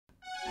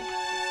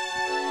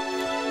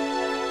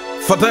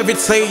For David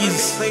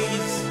says,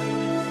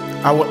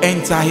 I will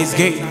enter his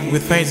gate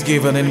with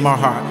thanksgiving in my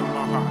heart.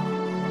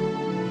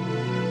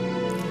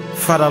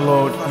 Father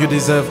Lord, you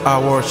deserve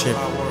our worship.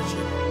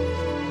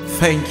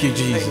 Thank you,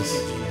 Jesus.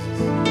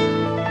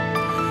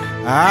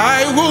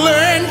 I will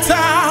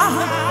enter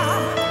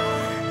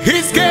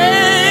his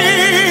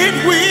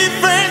gate with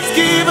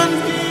thanksgiving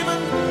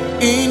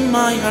in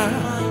my heart.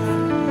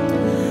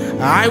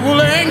 I will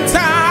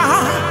enter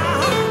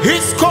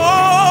his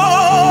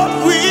court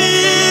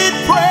with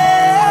praise,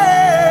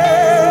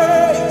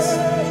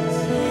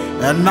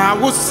 and I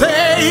will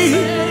say,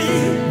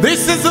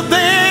 this is the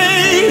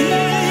day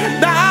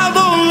that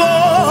the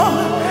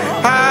Lord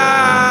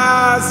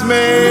has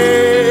made.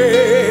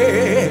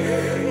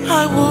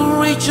 I will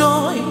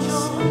rejoice,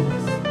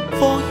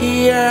 for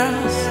he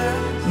has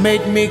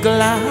made me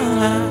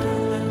glad.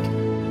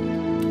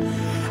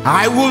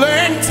 I will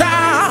enter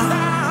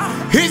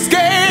his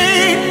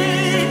gate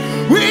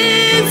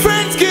with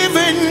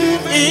thanksgiving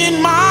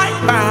in my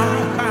heart.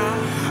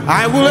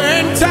 I will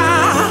enter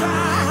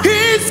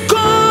his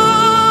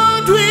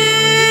court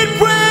with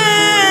praise,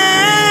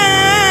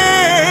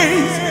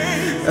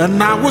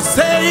 and I will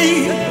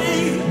say,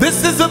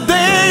 this is the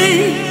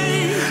day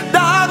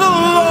that the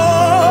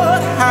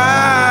Lord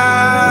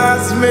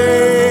has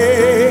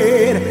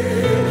made.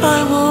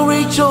 I will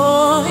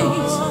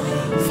rejoice,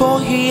 for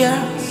he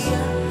has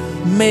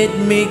made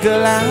me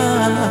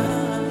glad.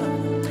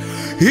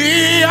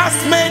 He has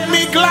made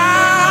me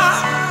glad.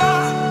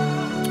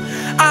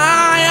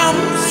 I am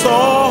so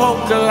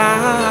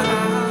glad.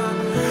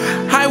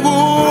 I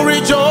will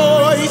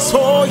rejoice,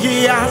 for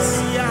he has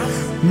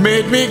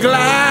made me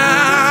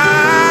glad.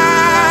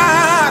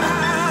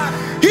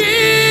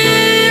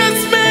 He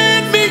has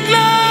made me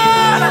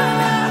glad.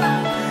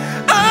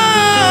 I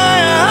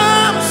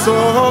am so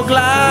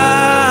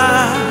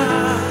glad.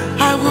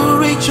 I will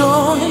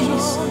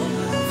rejoice,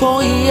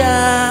 for he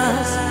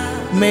has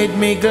made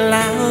me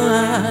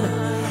glad.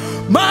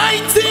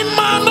 Mighty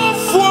man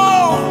of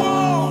war,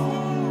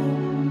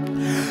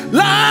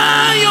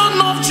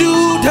 Lion of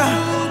Judah,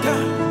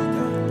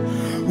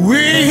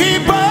 we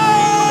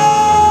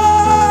bow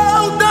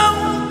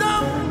down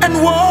and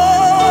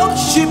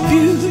worship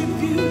you,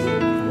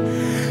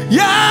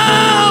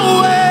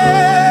 Yahweh,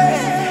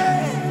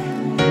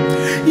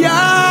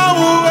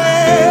 Yahweh.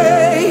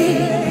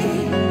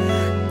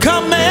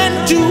 Come and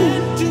do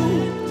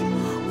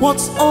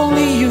what's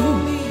only you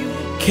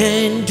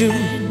can do.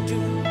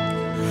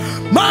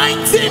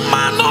 Mighty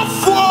man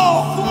of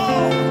war,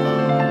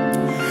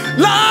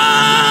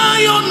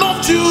 Lion of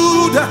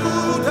Judah,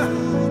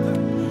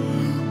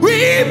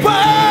 we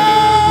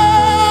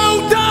bow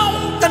down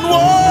and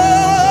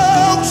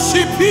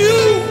worship you,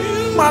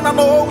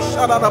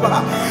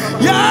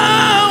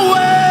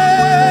 Yahweh,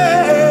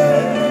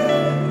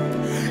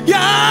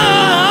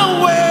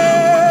 Yahweh.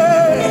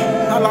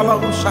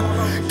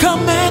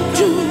 Come and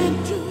do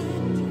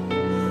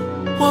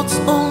what's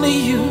only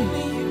you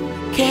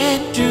can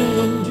do,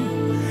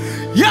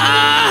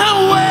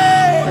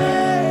 Yahweh,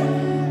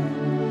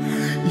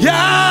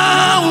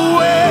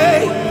 Yahweh.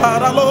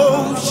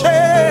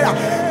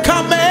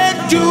 Come and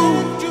do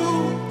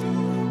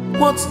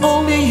what's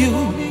only you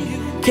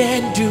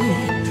can do.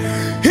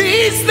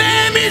 His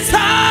name is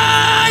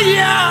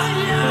higher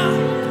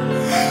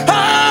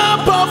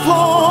above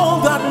all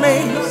that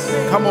names.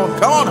 Come on,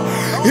 come on.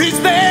 His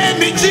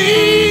name is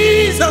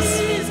Jesus.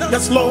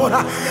 Yes, Lord.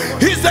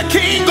 He's the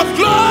King of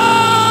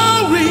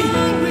glory.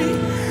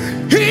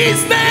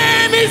 His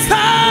name is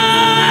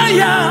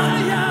higher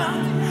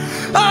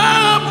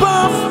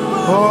above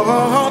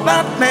all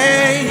that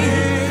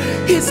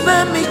name. His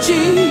name is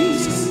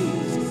Jesus.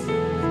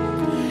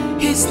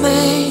 His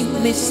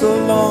name is the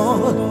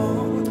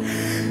Lord.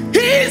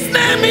 His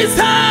name is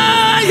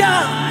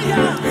higher.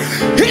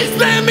 His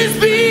name is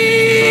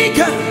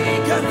bigger.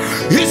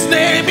 His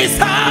name is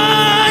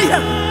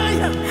higher.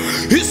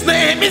 His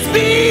name is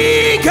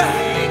bigger.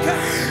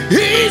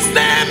 His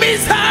name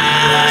is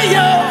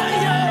higher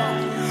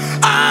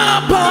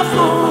above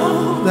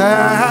all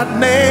that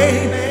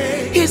name.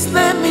 His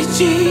name is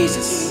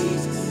Jesus.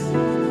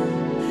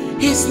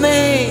 His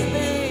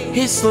name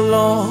is the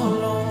Lord.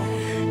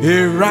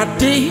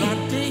 Irati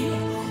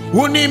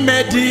uni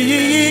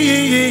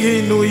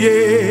medi nuye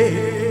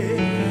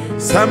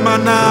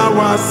samana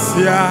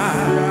wasya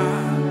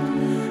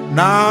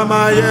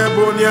nama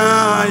yebonya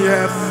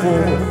yefo.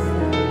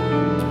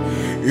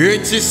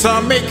 It's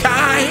some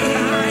kai,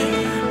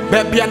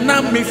 baby, I'm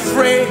not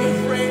afraid.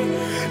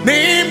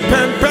 Name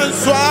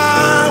Pempenswa,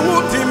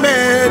 Woody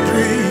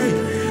Medri,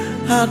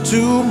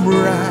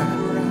 Atumra,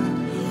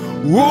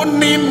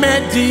 Woody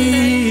Medi,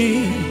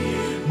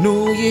 no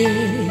ye,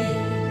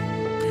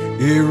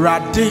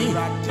 Irati,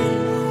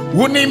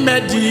 Woody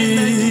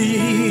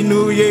Medi,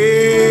 no ye,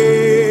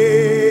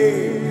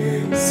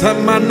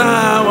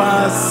 Samana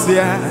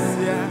wasya,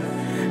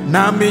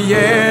 Nami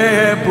ye,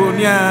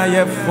 Bunya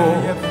ye fo.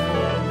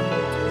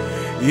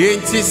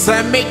 Yenti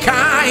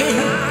Samikai,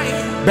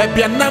 baby,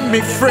 I'm not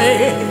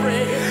afraid.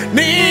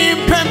 Nim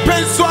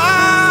Pempenswa,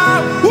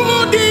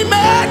 Woody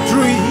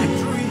Medri,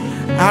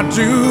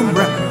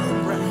 Adumra,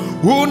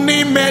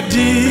 Uni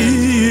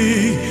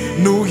Medi,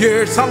 New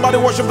Year. Somebody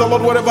worship the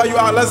Lord wherever you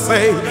are. Let's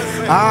say,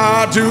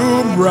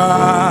 Adumra,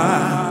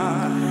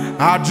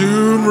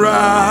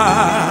 Adumra,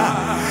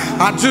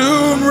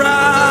 Adumra,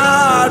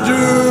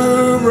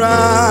 Adumra,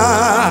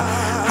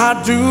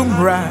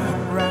 Adumra,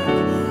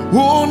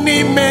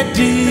 Uni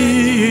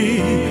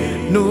Medi,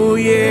 New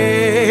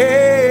Year,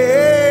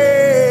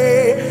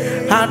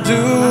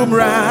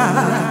 Adumra,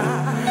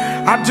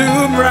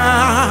 Adumra,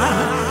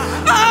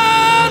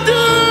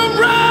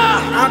 Adumra,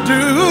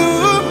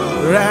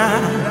 Adumra,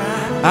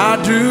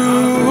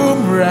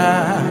 Adumra,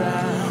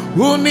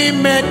 Uni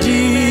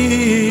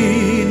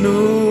Medi,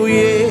 New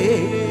Year.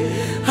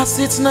 As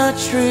it's not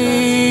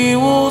tree,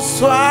 will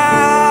swap.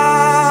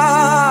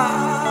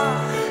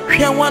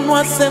 Here one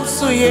was some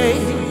suye.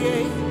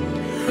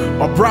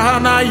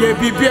 Obrana ye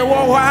bibi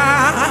wawa.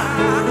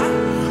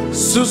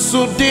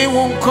 Susu de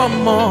won't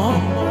come on.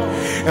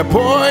 A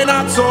boy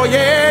not so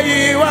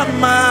ye you are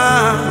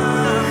ma.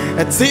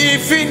 A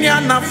tiffin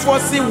na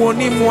fosi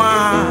woni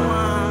moi.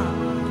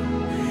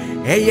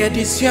 Eye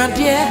this your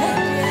dear.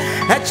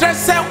 A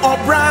tresse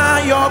obra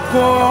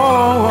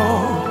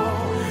yoko.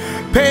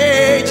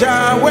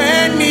 Peja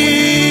weni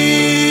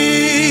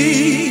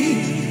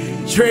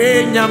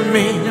train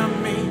me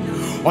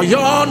or you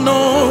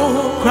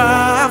no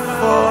cry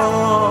for.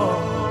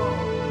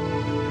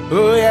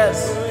 Oh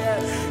yes,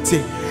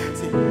 see,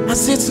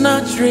 as it's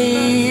not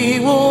tree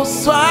will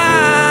swap.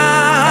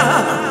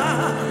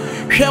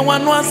 Here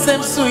one was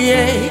same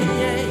suye.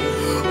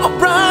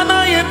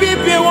 Obrana ye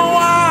bibi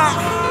wawa.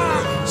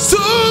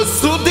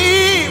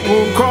 Susudi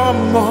will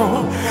come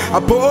on. A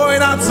boy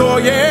not so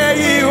yeah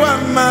you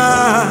are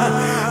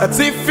ma. A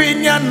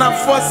tiffin na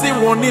fosi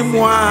woni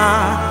moi.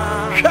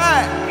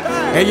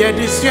 Hey, yeah,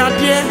 this your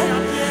dear.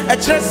 A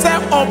chest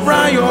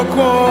obra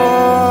yoko.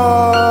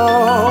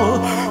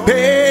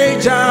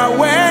 Peja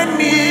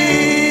weni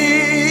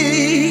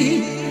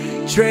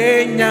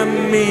train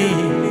me.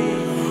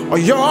 Or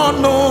you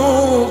no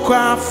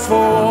kwa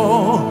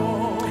for.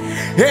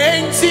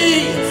 Ain't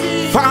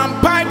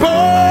vampire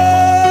boy.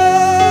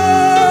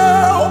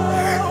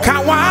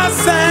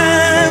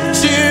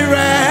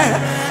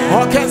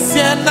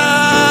 Okasiana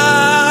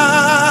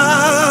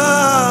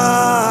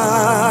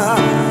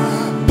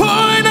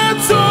point at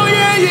so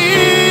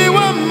ye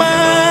wama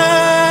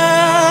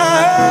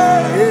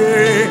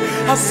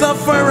I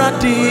suffer a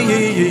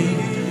day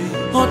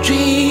oh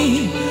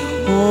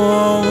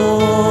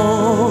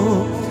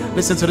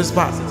listen to this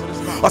part.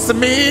 What's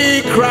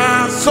me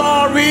cry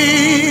sorry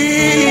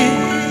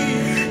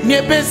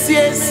nye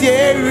besie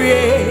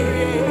serie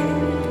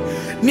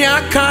nye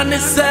akane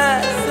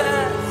se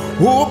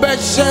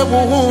Ubeshe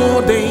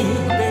wude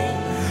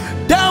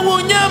da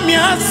wunyami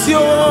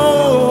asyo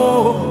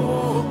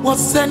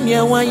wasanye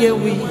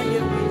wayewi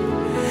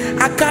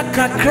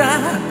akakakra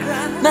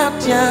na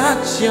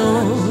tiacho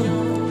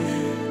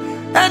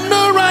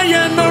enora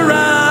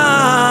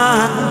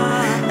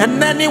and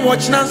then he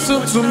watch na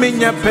so to me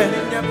nyepe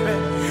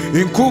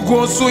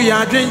inkugo so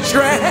ya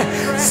dwentre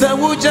se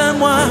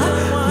wujamwa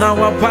na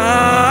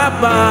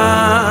wapapa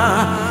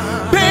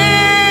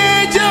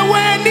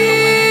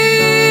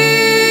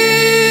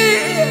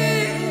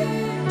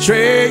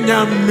train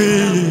me,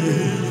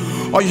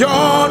 or you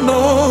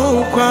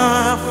no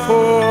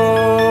quafo.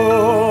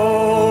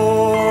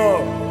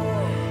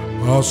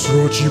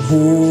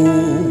 Asrochibo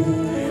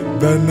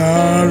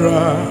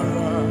Benara,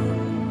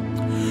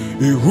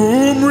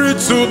 Ihumri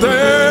to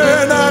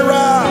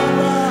Denara,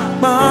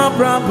 ma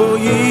bravo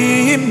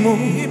yimu,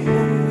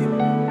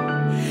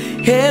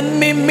 and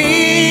me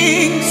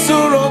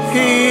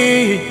suroki,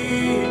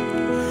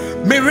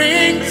 me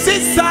ring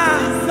sisa.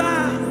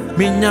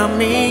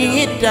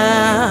 Minyamida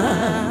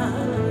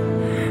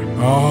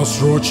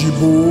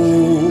Asrochibo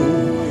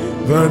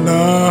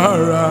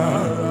Venara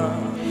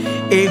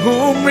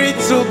Ehumri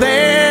to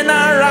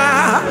Denara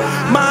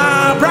Ma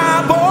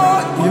bravo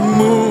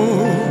imu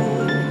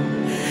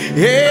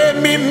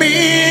Emi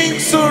ming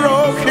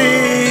suroki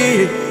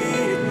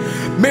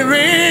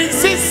Mirin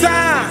sisa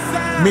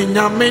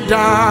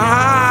Minyamida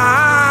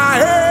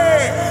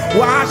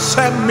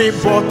Washem me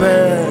bode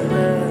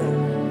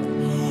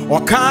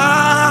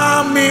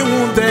Wakami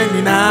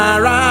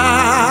undeninara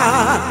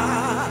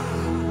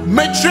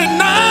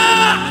Metrina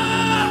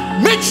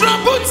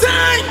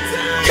Metrobutai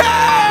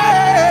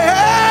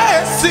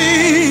Kasi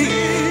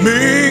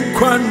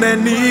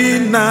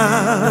Minkwanenina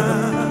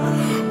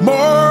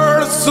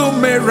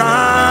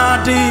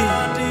Morsumeradi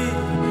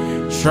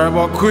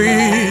Shabakwi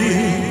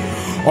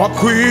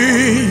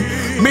Okwi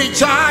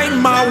Michai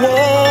Mawo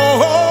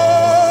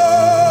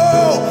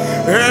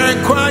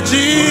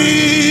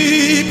Enkwajibi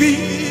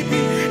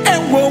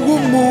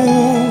Wumu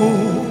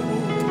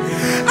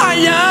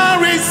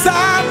Ayari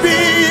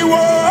Sabi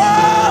wo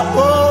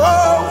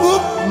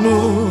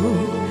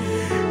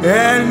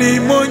Eni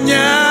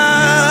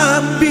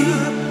Monyambi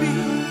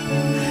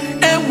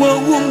Ewo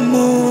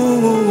Wumu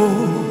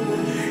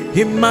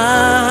Hima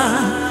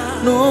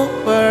no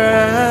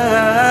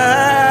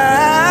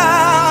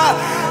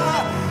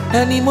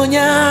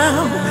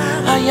Animonyam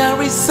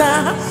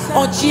ayarisa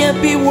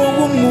ochiebi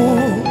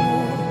womu.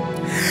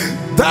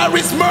 There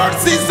is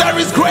mercy, there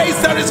is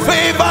grace, there is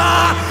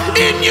favor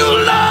in you,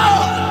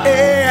 Lord.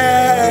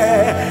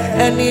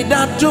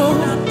 Enidatu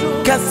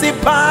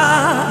kasipa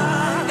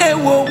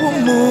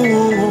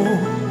ewomu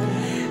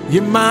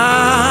yima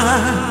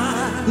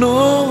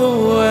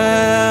no.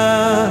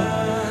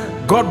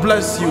 God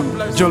bless you,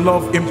 Your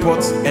Love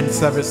Imports and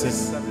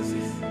Services.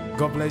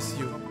 God bless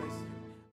you.